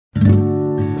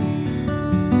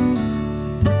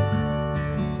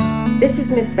This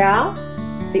is Miss Val,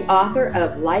 the author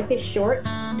of Life is Short,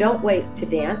 Don't Wait to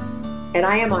Dance, and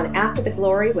I am on After the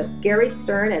Glory with Gary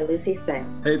Stern and Lucy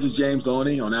Singh. Hey, this is James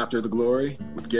Loney on After the Glory with Gary.